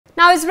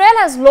Now, Israel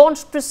has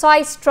launched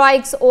precise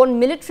strikes on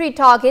military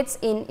targets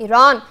in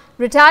Iran,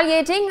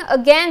 retaliating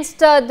against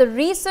the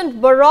recent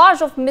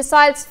barrage of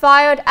missiles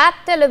fired at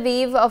Tel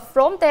Aviv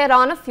from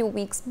Tehran a few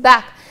weeks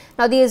back.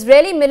 Now, the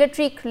Israeli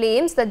military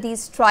claims that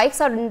these strikes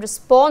are in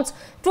response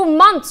to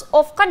months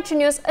of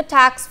continuous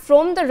attacks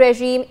from the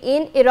regime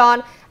in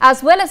Iran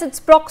as well as its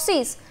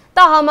proxies,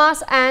 the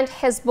Hamas and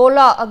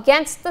Hezbollah,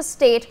 against the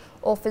state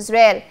of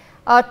Israel.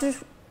 To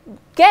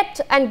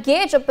get and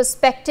gauge a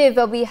perspective,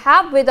 we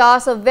have with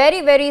us a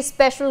very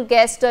special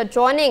guest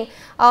joining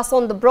us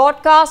on the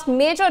broadcast.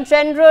 Major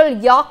General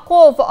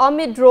Yaakov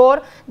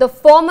Amidror, the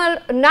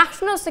former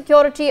National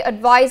Security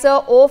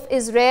Advisor of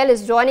Israel,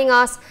 is joining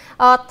us.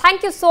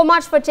 Thank you so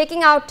much for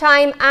taking out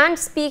time and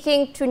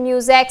speaking to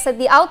Newsx. At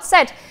the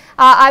outset,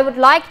 I would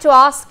like to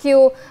ask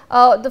you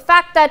the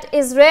fact that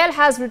Israel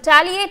has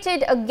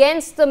retaliated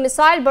against the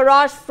missile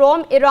barrage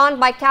from Iran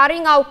by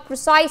carrying out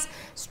precise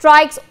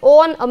strikes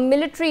on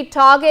military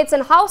targets,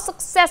 and how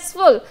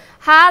successful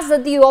has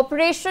the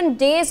Operation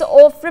Days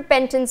of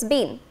Repentance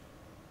been?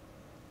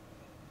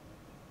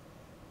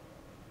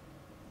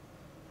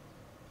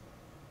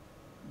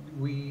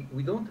 We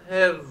don't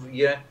have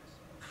yet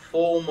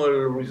formal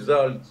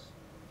results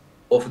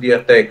of the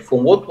attack.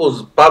 From what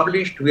was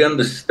published, we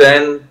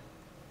understand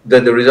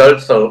that the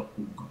results are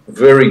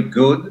very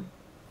good.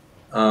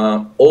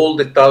 All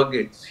the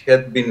targets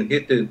had been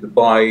hit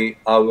by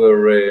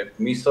our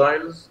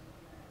missiles,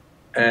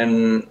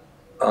 and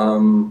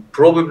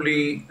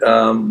probably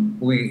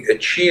we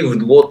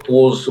achieved what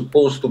was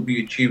supposed to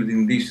be achieved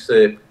in this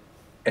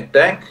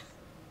attack,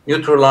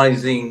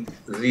 neutralizing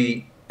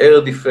the air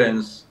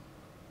defense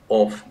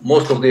of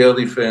most of the air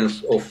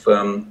defense of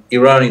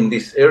Iran in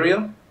this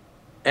area,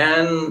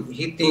 and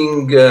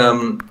hitting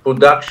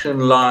production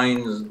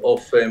lines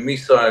of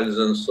missiles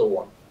and so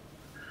on.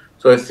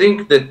 So I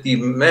think that the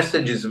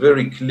message is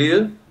very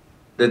clear.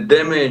 The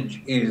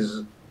damage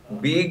is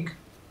big,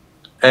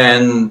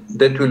 and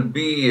that will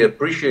be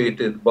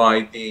appreciated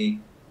by the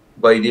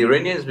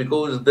Iranians,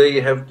 because they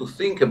have to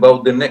think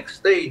about the next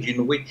stage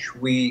in which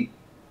we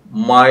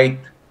might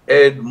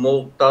add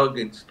more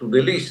targets to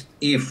the list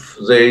if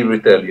they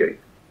retaliate.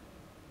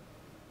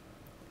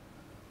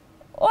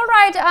 All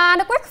right,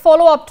 and a quick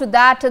follow-up to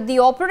that. The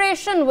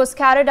operation was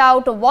carried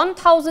out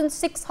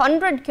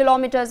 1,600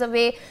 kilometers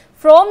away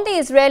from the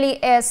Israeli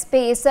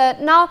airspace.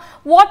 Now,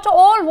 what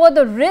all were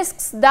the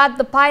risks that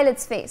the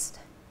pilots faced?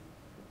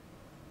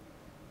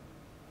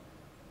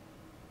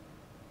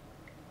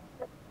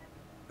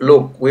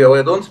 Look, we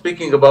are not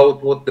speaking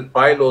about what the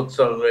pilots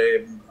are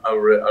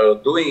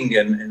doing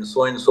and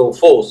so on and so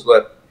forth,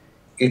 but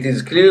it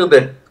is clear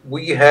that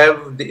we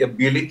have the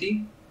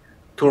ability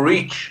to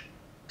reach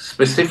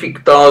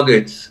specific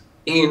targets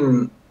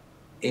in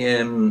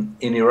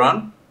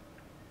Iran,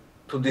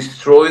 to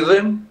destroy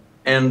them,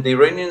 and the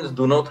Iranians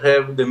do not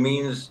have the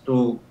means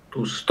to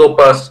stop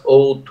us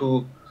or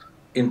to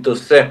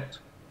intercept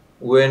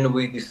when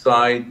we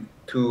decide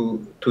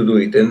to do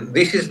it. And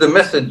this is the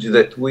message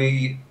that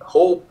we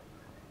hope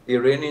the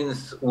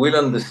Iranians will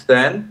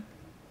understand,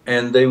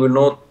 and they will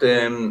not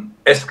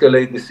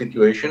escalate the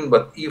situation.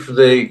 But if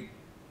they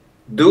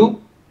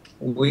do,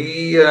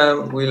 we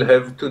will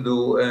have to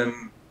do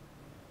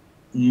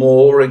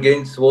more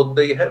against what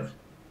they have.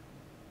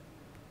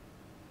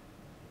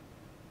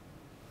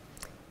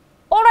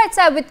 All right,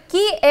 sir, with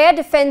key air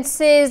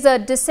defenses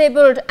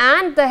disabled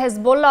and the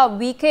Hezbollah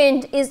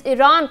weakened, is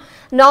Iran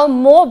now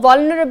more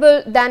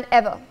vulnerable than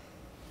ever?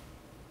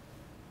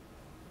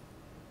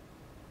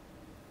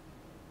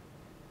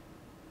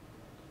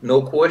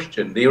 No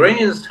question. The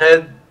Iranians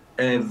had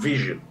a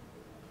vision,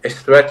 a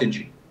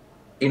strategy,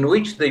 in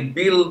which they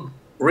build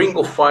ring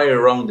of fire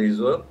around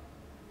Israel.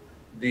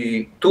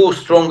 The two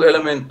strong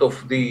elements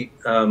of the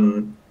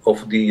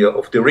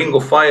ring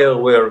of fire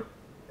were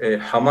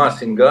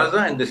Hamas in Gaza,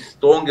 and the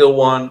stronger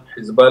one,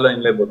 Hezbollah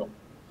in Lebanon.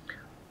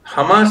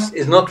 Hamas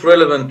is not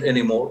relevant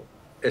anymore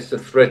as a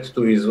threat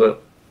to Israel,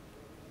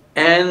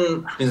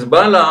 and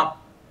Hezbollah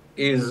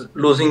is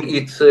losing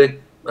its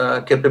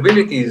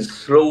capabilities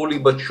slowly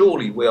but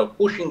surely. We are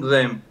pushing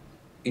them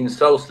in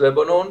South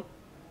Lebanon.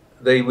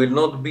 They will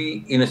not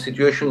be in a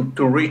situation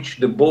to reach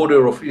the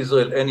border of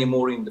Israel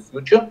anymore in the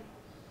future.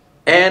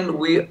 And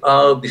we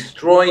are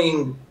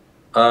destroying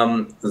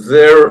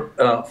their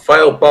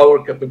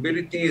firepower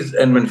capabilities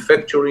and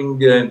manufacturing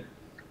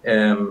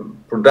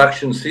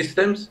production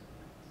systems.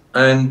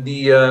 And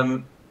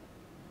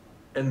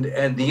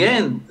at the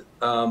end,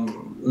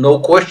 no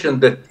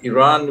question that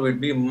Iran will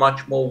be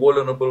much more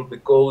vulnerable,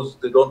 because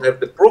they don't have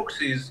the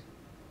proxies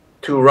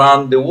to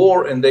run the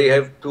war, and they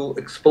have to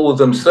expose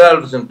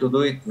themselves and to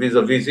do it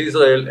vis-a-vis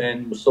Israel,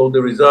 and you saw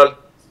the result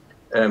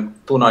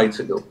 2 nights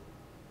ago.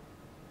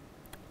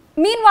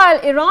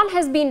 Meanwhile, Iran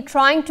has been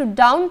trying to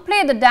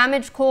downplay the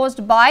damage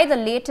caused by the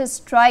latest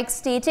strike,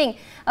 stating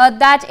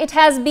that it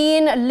has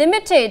been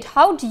limited.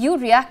 How do you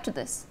react to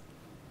this?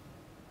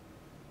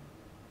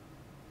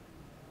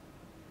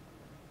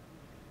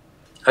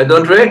 I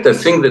don't react. I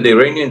think that the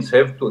Iranians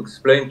have to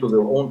explain to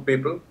their own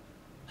people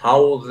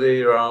how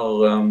they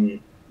are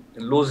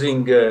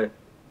losing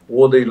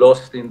what they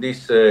lost in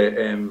this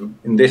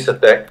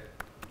attack,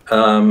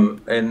 and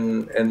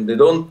they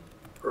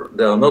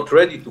are not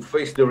ready to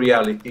face the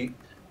reality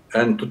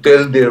and to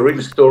tell the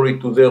real story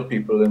to their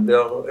people, and they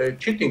are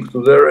cheating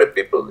to their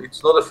people.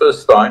 It's not the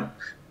first time.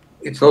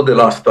 It's not the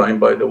last time,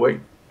 by the way.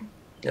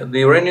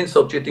 The Iranians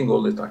are cheating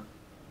all the time.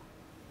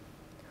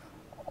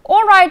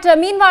 All right.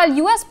 Meanwhile,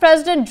 US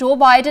President Joe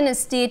Biden has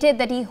stated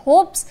that he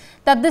hopes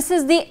that this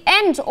is the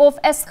end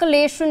of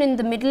escalation in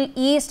the Middle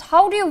East.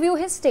 How do you view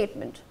his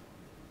statement?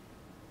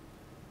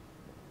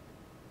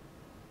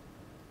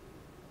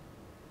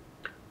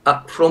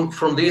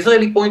 From the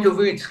Israeli point of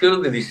view, it's clear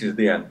that this is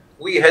the end.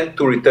 We had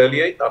to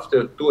retaliate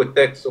after 2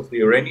 attacks of the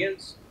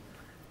Iranians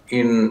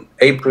in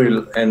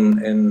April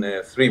and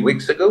 3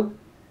 weeks ago.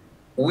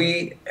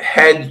 We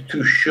had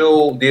to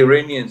show the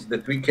Iranians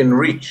that we can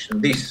reach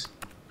these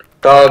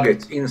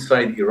targets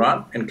inside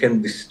Iran and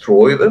can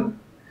destroy them.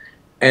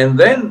 And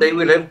then they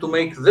will have to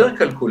make their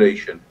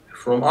calculation.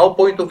 From our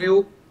point of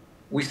view,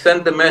 we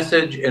send the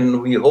message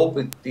and we hope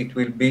it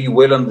will be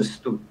well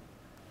understood.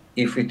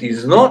 If it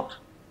is not,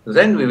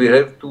 then we will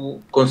have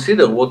to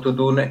consider what to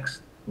do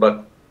next.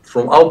 But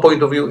from our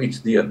point of view, it's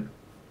the end.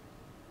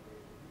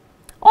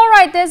 All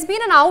right, there's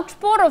been an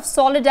outpour of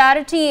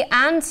solidarity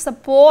and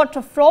support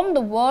from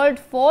the world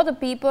for the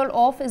people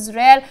of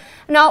Israel.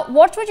 Now,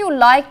 what would you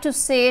like to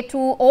say to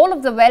all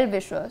of the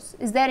well-wishers?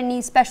 Is there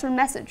any special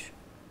message?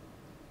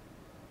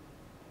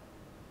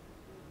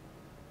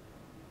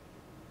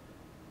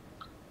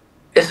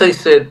 As I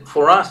said,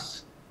 for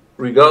us,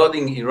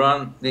 regarding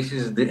Iran, this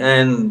is the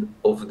end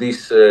of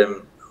this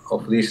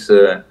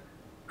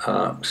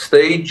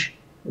stage.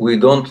 We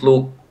don't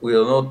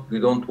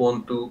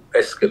want to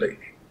escalate.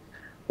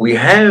 We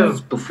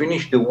have to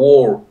finish the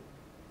war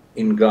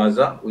in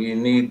Gaza. We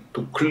need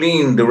to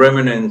clean the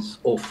remnants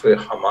of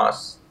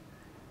Hamas.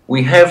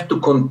 We have to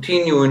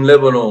continue in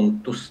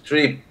Lebanon to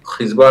strip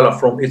Hezbollah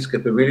from its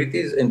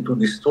capabilities and to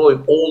destroy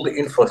all the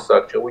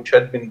infrastructure which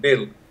had been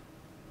built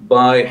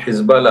by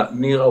Hezbollah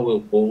near our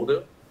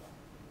border.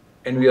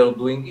 And we are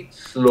doing it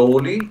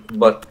slowly,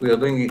 but we are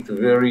doing it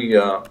very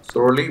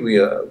thoroughly.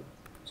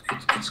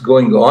 It's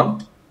going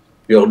on.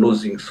 We are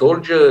losing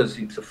soldiers.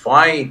 It's a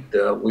fight.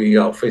 We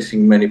are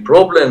facing many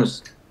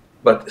problems,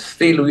 but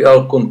still we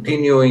are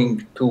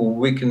continuing to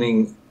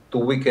weaken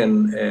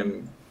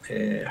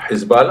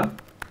Hezbollah.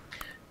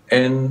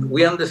 And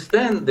we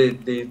understand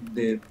that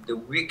the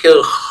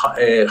weaker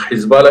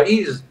Hezbollah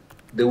is,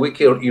 the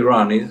weaker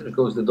Iran is,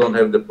 because they don't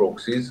have the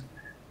proxies.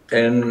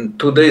 And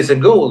 2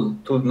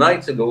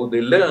 nights ago,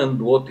 they learned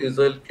what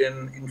Israel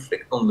can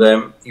inflict on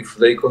them if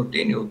they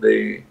continue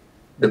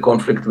the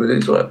conflict with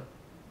Israel.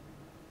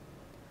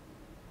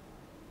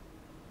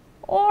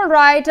 All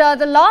right,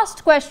 the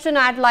last question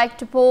I'd like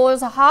to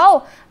pose,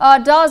 how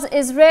does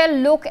Israel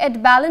look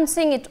at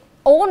balancing its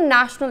own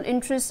national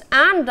interests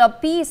and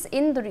peace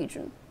in the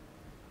region?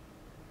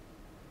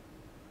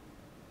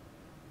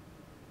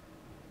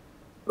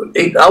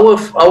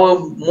 Our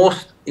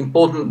most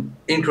important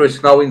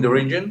interest now in the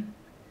region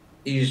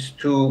is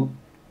to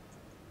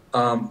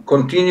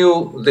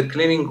continue the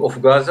cleaning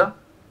of Gaza,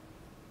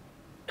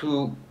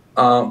 to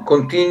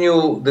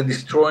continue the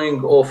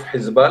destroying of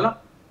Hezbollah,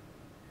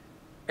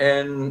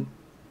 and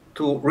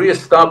to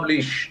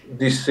reestablish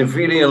the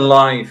civilian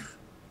life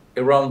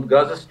around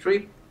Gaza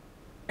Strip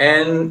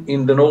and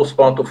in the north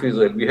part of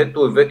Israel. We had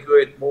to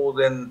evacuate more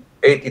than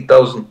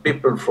 80,000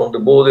 people from the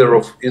border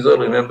of Israel.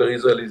 Remember,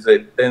 Israel is a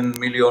 10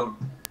 million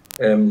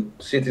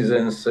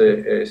citizens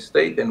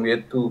state, and we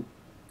had to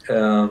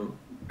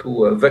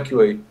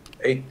evacuate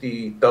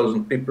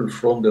 80,000 people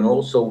from the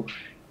north. So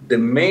the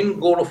main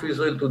goal of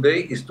Israel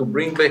today is to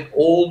bring back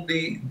all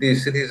the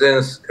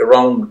citizens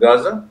around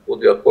Gaza, what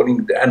they are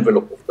calling the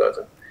envelope of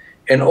Gaza,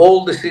 and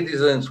all the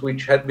citizens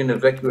which had been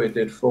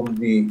evacuated from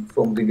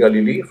the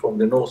Galilee, from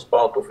the north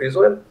part of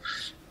Israel.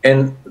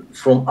 And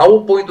from our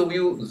point of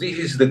view, this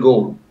is the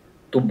goal,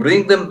 to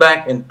bring them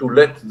back and to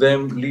let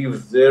them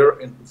live there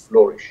and to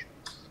flourish.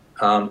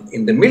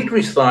 In the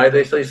military side,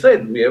 as I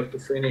said, we have to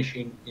finish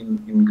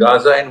in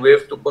Gaza and we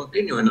have to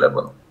continue in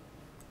Lebanon.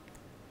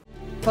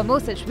 For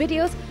more such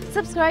videos,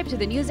 subscribe to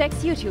the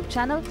Newsx YouTube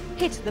channel,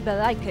 hit the bell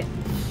icon.